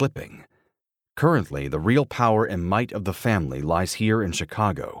there is slipping. Currently, the real power and might of the family lies here in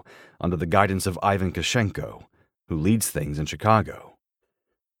Chicago, under the guidance of Ivan Kashenko, who leads things in Chicago.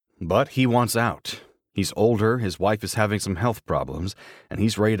 But he wants out. He's older, his wife is having some health problems, and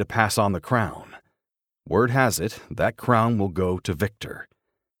he's ready to pass on the crown. Word has it, that crown will go to Victor.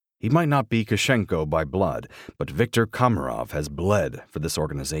 He might not be Kashenko by blood, but Viktor Komarov has bled for this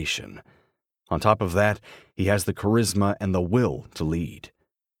organization. On top of that, he has the charisma and the will to lead.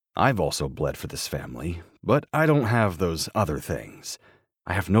 I've also bled for this family, but I don't have those other things.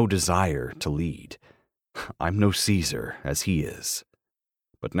 I have no desire to lead. I'm no Caesar, as he is.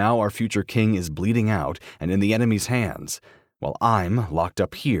 But now our future king is bleeding out and in the enemy's hands, while I'm locked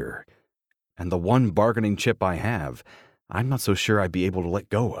up here. and the one bargaining chip I have, I'm not so sure I'd be able to let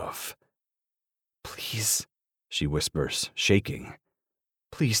go of. Please, she whispers, shaking.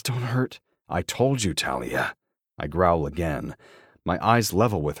 Please don't hurt. I told you, Talia. I growl again, my eyes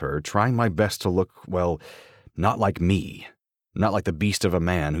level with her, trying my best to look, well, not like me, not like the beast of a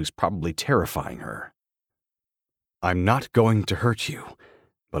man who's probably terrifying her. I'm not going to hurt you,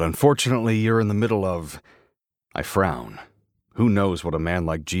 but unfortunately you're in the middle of... I frown. Who knows what a man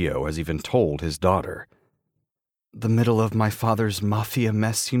like Gio has even told his daughter? The middle of my father's mafia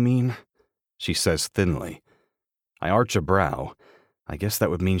mess, you mean? She says thinly. I arch a brow. I guess that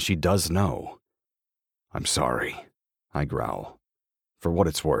would mean she does know. I'm sorry, I growl. For what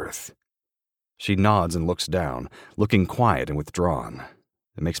it's worth. She nods and looks down, looking quiet and withdrawn.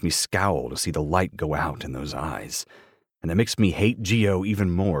 It makes me scowl to see the light go out in those eyes, and it makes me hate Gio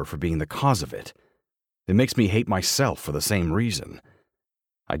even more for being the cause of it. It makes me hate myself for the same reason.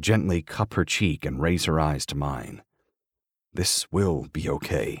 I gently cup her cheek and raise her eyes to mine. This will be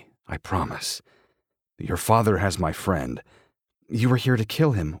okay, I promise. Your father has my friend. You were here to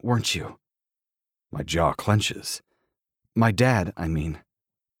kill him, weren't you? My jaw clenches. My dad, I mean.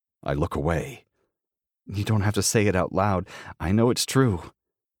 I look away. You don't have to say it out loud. I know it's true.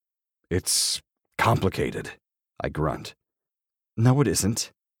 It's complicated, I grunt. No, it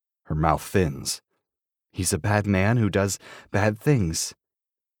isn't. Her mouth thins. He's a bad man who does bad things.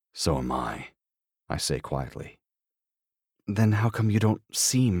 So am I say quietly. Then how come you don't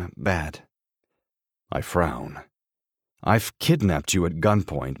seem bad? I frown. I've kidnapped you at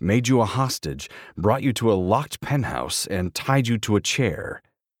gunpoint, made you a hostage, brought you to a locked penthouse, and tied you to a chair.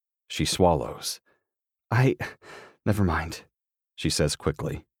 She swallows. Never mind, she says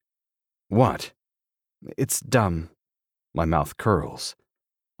quickly. What? It's dumb. My mouth curls.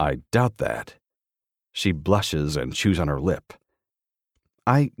 I doubt that. She blushes and chews on her lip.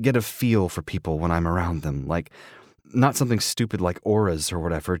 I get a feel for people when I'm around them, like, not something stupid like auras or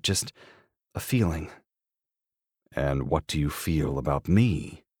whatever, just a feeling. And what do you feel about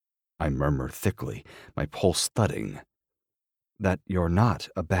me? I murmur thickly, my pulse thudding. That you're not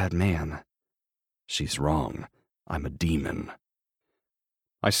a bad man. She's wrong. I'm a demon.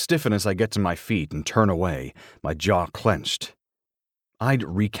 I stiffen as I get to my feet and turn away, my jaw clenched. I'd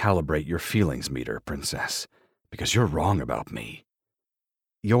recalibrate your feelings meter, Princess, because you're wrong about me.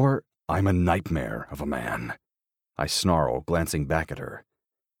 I'm a nightmare of a man. I snarl, glancing back at her.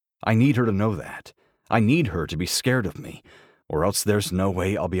 I need her to know that. I need her to be scared of me, or else there's no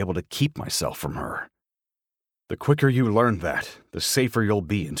way I'll be able to keep myself from her. The quicker you learn that, the safer you'll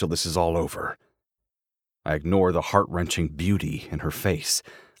be until this is all over. I ignore the heart-wrenching beauty in her face.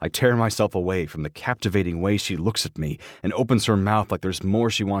 I tear myself away from the captivating way she looks at me and opens her mouth like there's more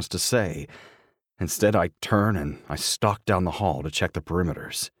she wants to say. Instead, I turn and I stalk down the hall to check the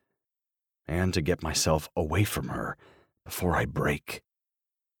perimeters. And to get myself away from her before I break.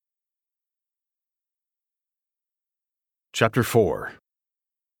 Chapter 4.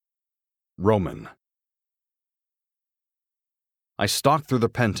 Roman. I stalk through the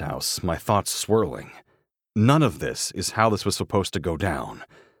penthouse, my thoughts swirling. None of this is how this was supposed to go down.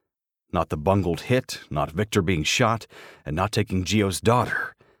 Not the bungled hit, not Victor being shot, and not taking Gio's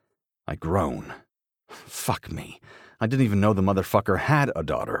daughter. I groan. Fuck me. I didn't even know the motherfucker had a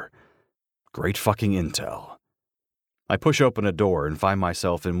daughter. Great fucking intel. I push open a door and find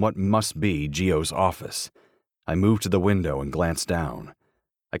myself in what must be Gio's office. I move to the window and glance down.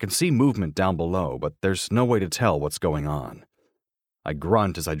 I can see movement down below, but there's no way to tell what's going on. I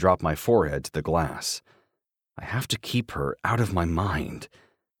grunt as I drop my forehead to the glass. I have to keep her out of my mind.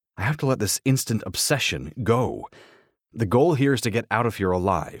 I have to let this instant obsession go. The goal here is to get out of here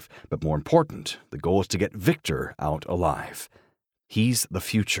alive, but more important, the goal is to get Victor out alive. He's the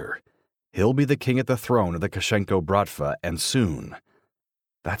future. He'll be the king at the throne of the Koshenko Bratva, and soon.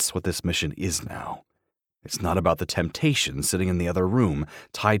 That's what this mission is now. It's not about the temptation sitting in the other room,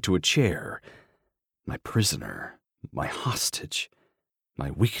 tied to a chair. My prisoner, my hostage, my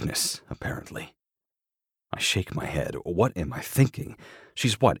weakness, apparently. I shake my head. What am I thinking?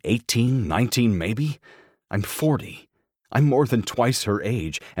 She's what, 18, 19 maybe? I'm 40. I'm more than twice her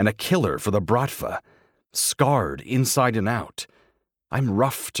age, and a killer for the Bratva. Scarred inside and out. I'm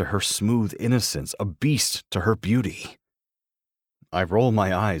rough to her smooth innocence, a beast to her beauty. I roll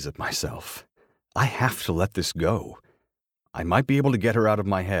my eyes at myself. I have to let this go. I might be able to get her out of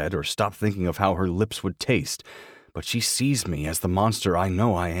my head or stop thinking of how her lips would taste, but she sees me as the monster I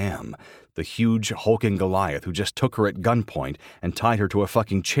know I am, the huge, hulking Goliath who just took her at gunpoint and tied her to a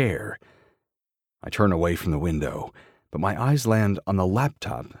fucking chair. I turn away from the window, but my eyes land on the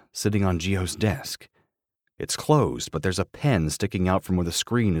laptop sitting on Gio's desk. It's closed, but there's a pen sticking out from where the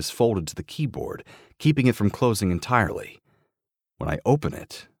screen is folded to the keyboard, keeping it from closing entirely. When I open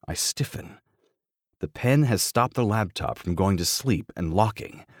it, I stiffen. The pen has stopped the laptop from going to sleep and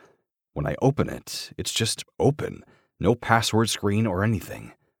locking. When I open it, it's just open, no password screen or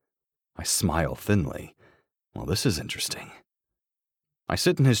anything. I smile thinly. Well, this is interesting. I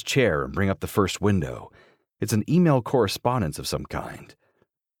sit in his chair and bring up the first window. It's an email correspondence of some kind.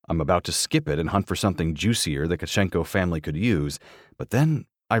 I'm about to skip it and hunt for something juicier the Koshenko family could use, but then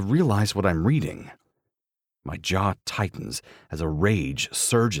I realize what I'm reading. My jaw tightens as a rage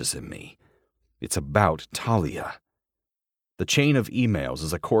surges in me. It's about Talia. The chain of emails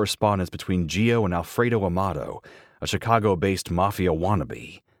is a correspondence between Gio and Alfredo Amato, a Chicago-based mafia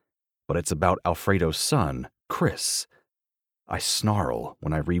wannabe. But it's about Alfredo's son, Chris. I snarl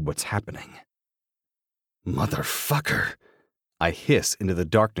when I read what's happening. Motherfucker! I hiss into the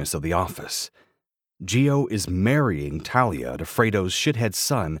darkness of the office. Gio is marrying Talia to Fredo's shithead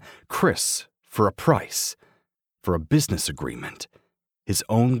son, Chris, for a price. For a business agreement. His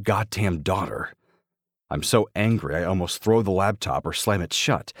own goddamn daughter. I'm so angry I almost throw the laptop or slam it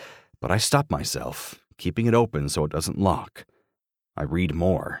shut, but I stop myself, keeping it open so it doesn't lock. I read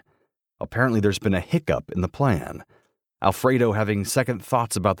more. Apparently there's been a hiccup in the plan. Alfredo having second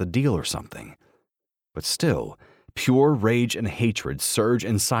thoughts about the deal or something. But still, pure rage and hatred surge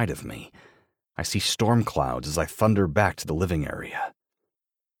inside of me. I see storm clouds as I thunder back to the living area.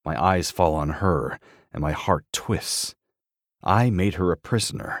 My eyes fall on her, and my heart twists. I made her a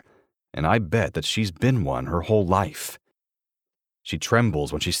prisoner, and I bet that she's been one her whole life. She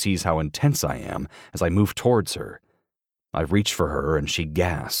trembles when she sees how intense I am as I move towards her. I reach for her and she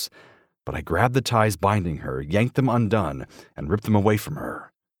gasps, but I grab the ties binding her, yank them undone, and rip them away from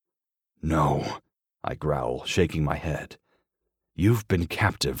her. No, I growl, shaking my head. You've been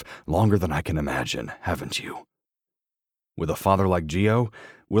captive longer than I can imagine, haven't you? With a father like Gio,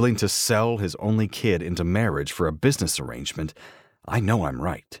 willing to sell his only kid into marriage for a business arrangement, I know I'm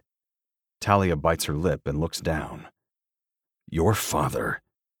right. Talia bites her lip and looks down. Your father?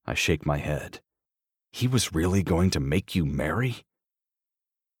 I shake my head. He was really going to make you marry?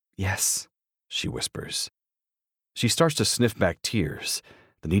 Yes, she whispers. She starts to sniff back tears.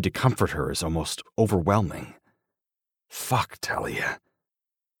 The need to comfort her is almost overwhelming. Fuck, Talia.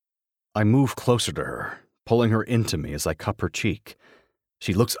 I move closer to her, pulling her into me as I cup her cheek.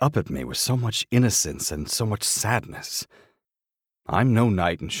 She looks up at me with so much innocence and so much sadness. I'm no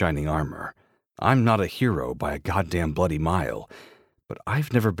knight in shining armor. I'm not a hero by a goddamn bloody mile. But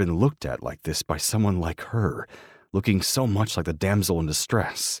I've never been looked at like this by someone like her, looking so much like the damsel in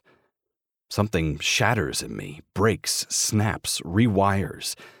distress. Something shatters in me, breaks, snaps,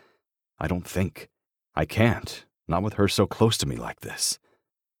 rewires. I don't think. I can't, not with her so close to me like this.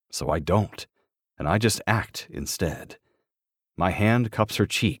 So I don't, and I just act instead. My hand cups her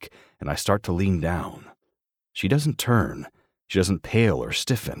cheek, and I start to lean down. She doesn't turn. She doesn't pale or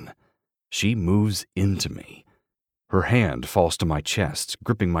stiffen. She moves into me. Her hand falls to my chest,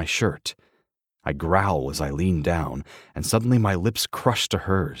 gripping my shirt. I growl as I lean down, and suddenly my lips crush to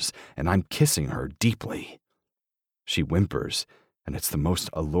hers, and I'm kissing her deeply. She whimpers, and it's the most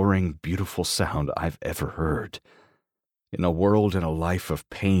alluring, beautiful sound I've ever heard. In a world and a life of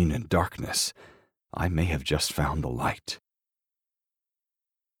pain and darkness, I may have just found the light.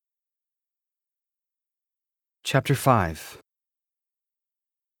 Chapter 5.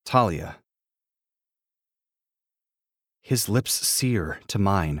 Talia. His lips sear to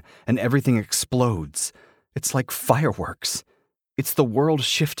mine, and everything explodes. It's like fireworks. It's the world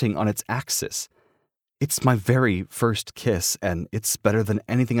shifting on its axis. It's my very first kiss, and it's better than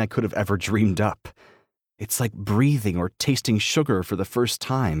anything I could have ever dreamed up. It's like breathing or tasting sugar for the first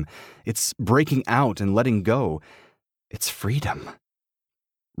time. It's breaking out and letting go. It's freedom.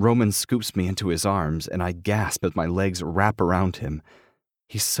 Roman scoops me into his arms, and I gasp as my legs wrap around him.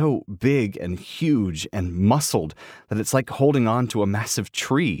 He's so big and huge and muscled that it's like holding on to a massive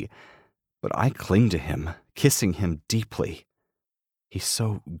tree. But I cling to him, kissing him deeply. He's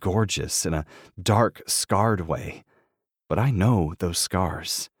so gorgeous in a dark, scarred way. But I know those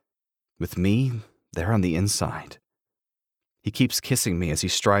scars. With me, they're on the inside. He keeps kissing me as he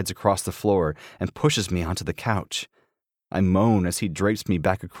strides across the floor and pushes me onto the couch. I moan as he drapes me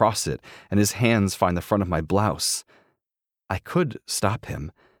back across it, and his hands find the front of my blouse. I could stop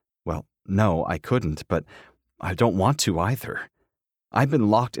him. Well, no, I couldn't, but I don't want to either. I've been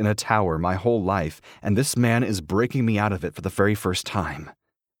locked in a tower my whole life, and this man is breaking me out of it for the very first time.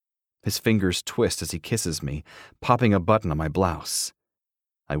 His fingers twist as he kisses me, popping a button on my blouse.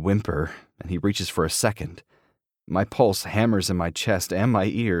 I whimper, and he reaches for a second. My pulse hammers in my chest and my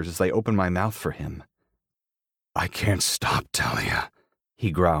ears as I open my mouth for him. I can't stop, Talia,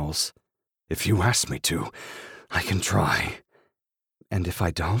 he growls. If you ask me to, I can try. And if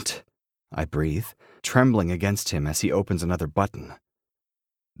I don't? I breathe, trembling against him as he opens another button.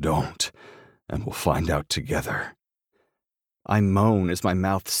 Don't, and we'll find out together. I moan as my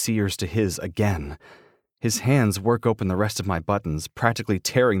mouth sears to his again. His hands work open the rest of my buttons, practically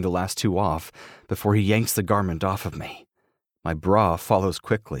tearing the last two off before he yanks the garment off of me. My bra follows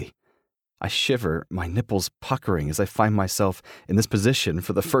quickly. I shiver, my nipples puckering as I find myself in this position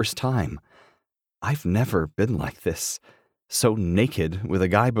for the first time. I've never been like this, so naked with a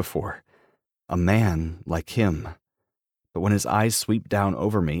guy before. A man like him. But when his eyes sweep down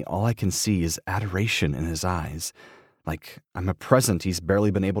over me, all I can see is adoration in his eyes. Like I'm a present he's barely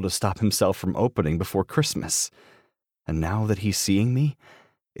been able to stop himself from opening before Christmas. And now that he's seeing me,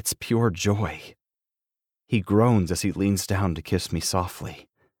 it's pure joy. He groans as he leans down to kiss me softly.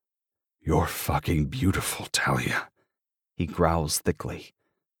 You're fucking beautiful, Talia, he growls thickly.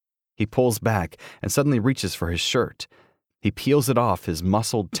 He pulls back and suddenly reaches for his shirt. He peels it off his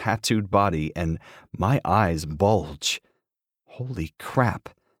muscled, tattooed body, and my eyes bulge. Holy crap.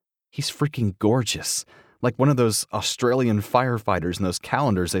 He's freaking gorgeous. Like one of those Australian firefighters in those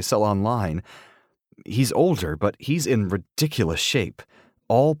calendars they sell online. He's older, but he's in ridiculous shape.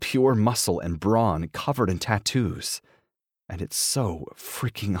 All pure muscle and brawn covered in tattoos. And it's so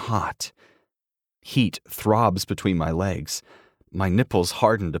freaking hot. Heat throbs between my legs. My nipples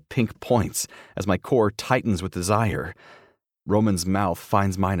harden to pink points as my core tightens with desire. Roman's mouth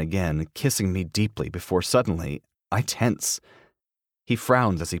finds mine again, kissing me deeply before suddenly I tense. He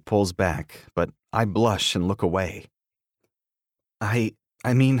frowns as he pulls back, but I blush and look away. I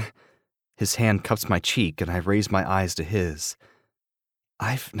mean, his hand cups my cheek and I raise my eyes to his.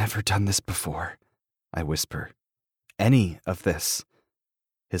 I've never done this before, I whisper. Any of this.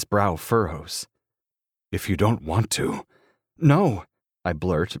 His brow furrows. If you don't want to. No, I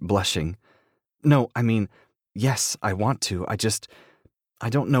blurt, blushing. No, I mean, yes, I want to. I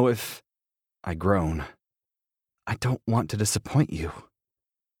don't know if... I groan. I don't want to disappoint you.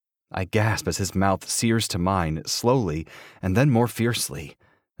 I gasp as his mouth sears to mine, slowly, and then more fiercely,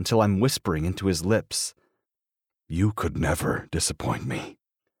 until I'm whispering into his lips. You could never disappoint me.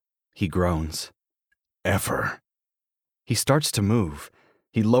 He groans. Ever. He starts to move.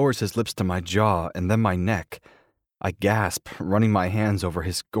 He lowers his lips to my jaw and then my neck. I gasp, running my hands over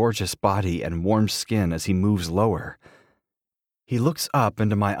his gorgeous body and warm skin as he moves lower. He looks up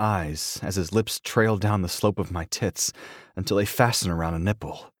into my eyes as his lips trail down the slope of my tits until they fasten around a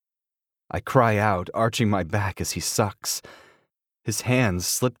nipple. I cry out, arching my back as he sucks. His hands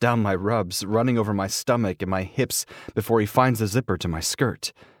slip down my rubs, running over my stomach and my hips before he finds the zipper to my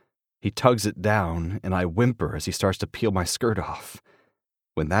skirt. He tugs it down, and I whimper as he starts to peel my skirt off.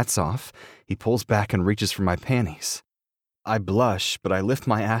 When that's off, he pulls back and reaches for my panties. I blush, but I lift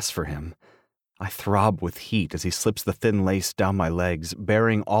my ass for him. I throb with heat as he slips the thin lace down my legs,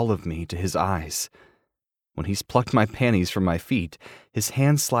 bearing all of me to his eyes. When he's plucked my panties from my feet, his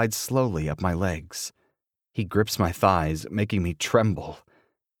hand slides slowly up my legs. He grips my thighs, making me tremble.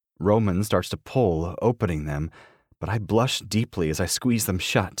 Roman starts to pull, opening them, but I blush deeply as I squeeze them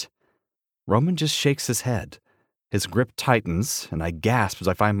shut. Roman just shakes his head. His grip tightens, and I gasp as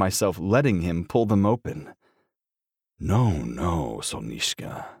I find myself letting him pull them open. No,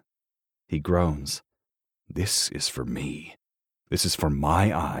 Sonishka. He groans. This is for me. This is for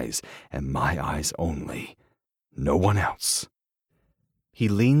my eyes, and my eyes only. No one else. He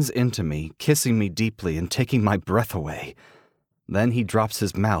leans into me, kissing me deeply and taking my breath away. Then he drops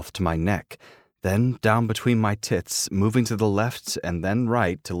his mouth to my neck, then down between my tits, moving to the left and then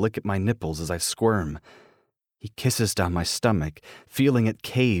right to lick at my nipples as I squirm. He kisses down my stomach, feeling it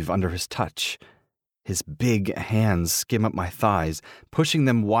cave under his touch. His big hands skim up my thighs, pushing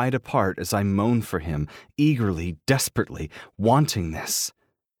them wide apart as I moan for him, eagerly, desperately, wanting this.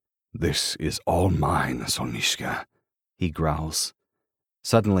 This is all mine, Sonishka, he growls.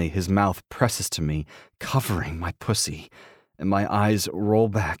 Suddenly, his mouth presses to me, covering my pussy, and my eyes roll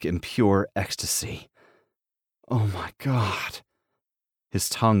back in pure ecstasy. Oh my God. His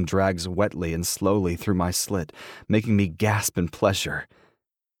tongue drags wetly and slowly through my slit, making me gasp in pleasure.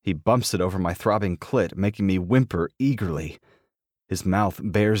 He bumps it over my throbbing clit, making me whimper eagerly. His mouth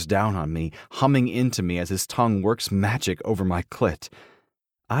bears down on me, humming into me as his tongue works magic over my clit.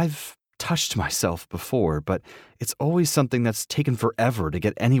 I've touched myself before, but it's always something that's taken forever to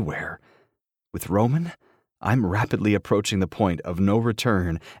get anywhere. With Roman, I'm rapidly approaching the point of no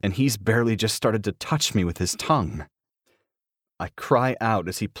return, and he's barely just started to touch me with his tongue. I cry out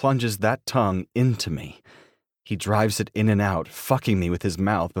as he plunges that tongue into me. He drives it in and out, fucking me with his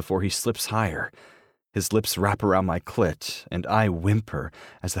mouth before he slips higher. His lips wrap around my clit, and I whimper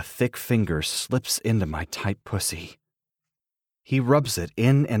as a thick finger slips into my tight pussy. He rubs it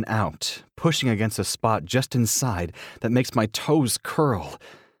in and out, pushing against a spot just inside that makes my toes curl.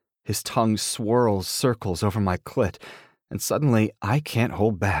 His tongue swirls circles over my clit, and suddenly I can't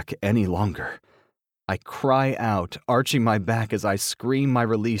hold back any longer. I cry out, arching my back as I scream my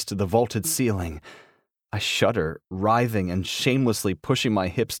release to the vaulted ceiling. I shudder, writhing and shamelessly pushing my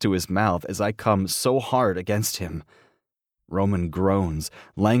hips to his mouth as I come so hard against him. Roman groans,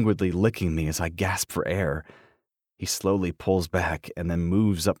 languidly licking me as I gasp for air. He slowly pulls back and then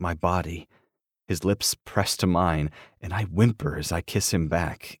moves up my body. His lips press to mine, and I whimper as I kiss him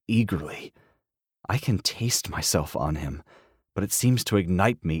back, eagerly. I can taste myself on him, but it seems to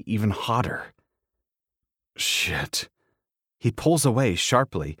ignite me even hotter. Shit. He pulls away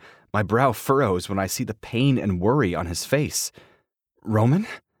sharply. My brow furrows when I see the pain and worry on his face. Roman?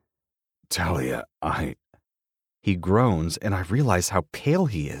 Talia, He groans, and I realize how pale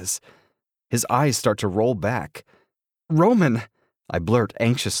he is. His eyes start to roll back. Roman! I blurt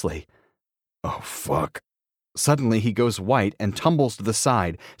anxiously. Oh, fuck. Suddenly he goes white and tumbles to the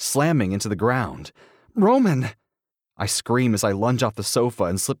side, slamming into the ground. Roman! I scream as I lunge off the sofa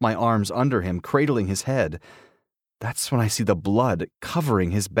and slip my arms under him, cradling his head. That's when I see the blood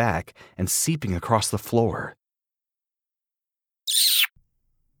covering his back and seeping across the floor.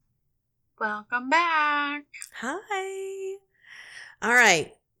 Welcome back. Hi. All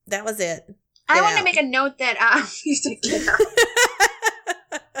right. That was it. I want to make a note that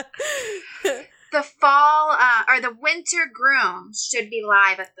the fall or the winter groom should be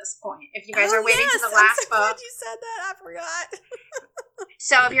live at this point. If you guys are waiting for the last book. Glad you said that. I forgot.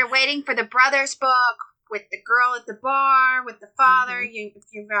 So if you're waiting for the brothers book with the girl at the bar, with the father, if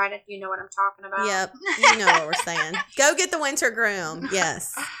you've read it, you know what I'm talking about. Yep. You know what we're saying. Go get the winter groom.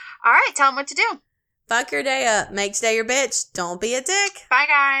 Yes. All right. Tell them what to do. Fuck your day up. Make today your bitch. Don't be a dick. Bye,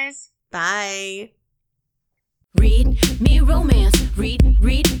 guys. Bye. Read me romance. Read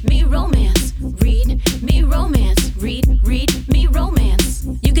me romance. Read me romance. Read me romance.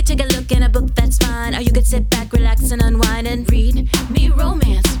 You could take a look in a book, that's fine. Or you could sit back, relax, and unwind and read me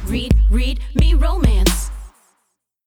romance. Read me romance.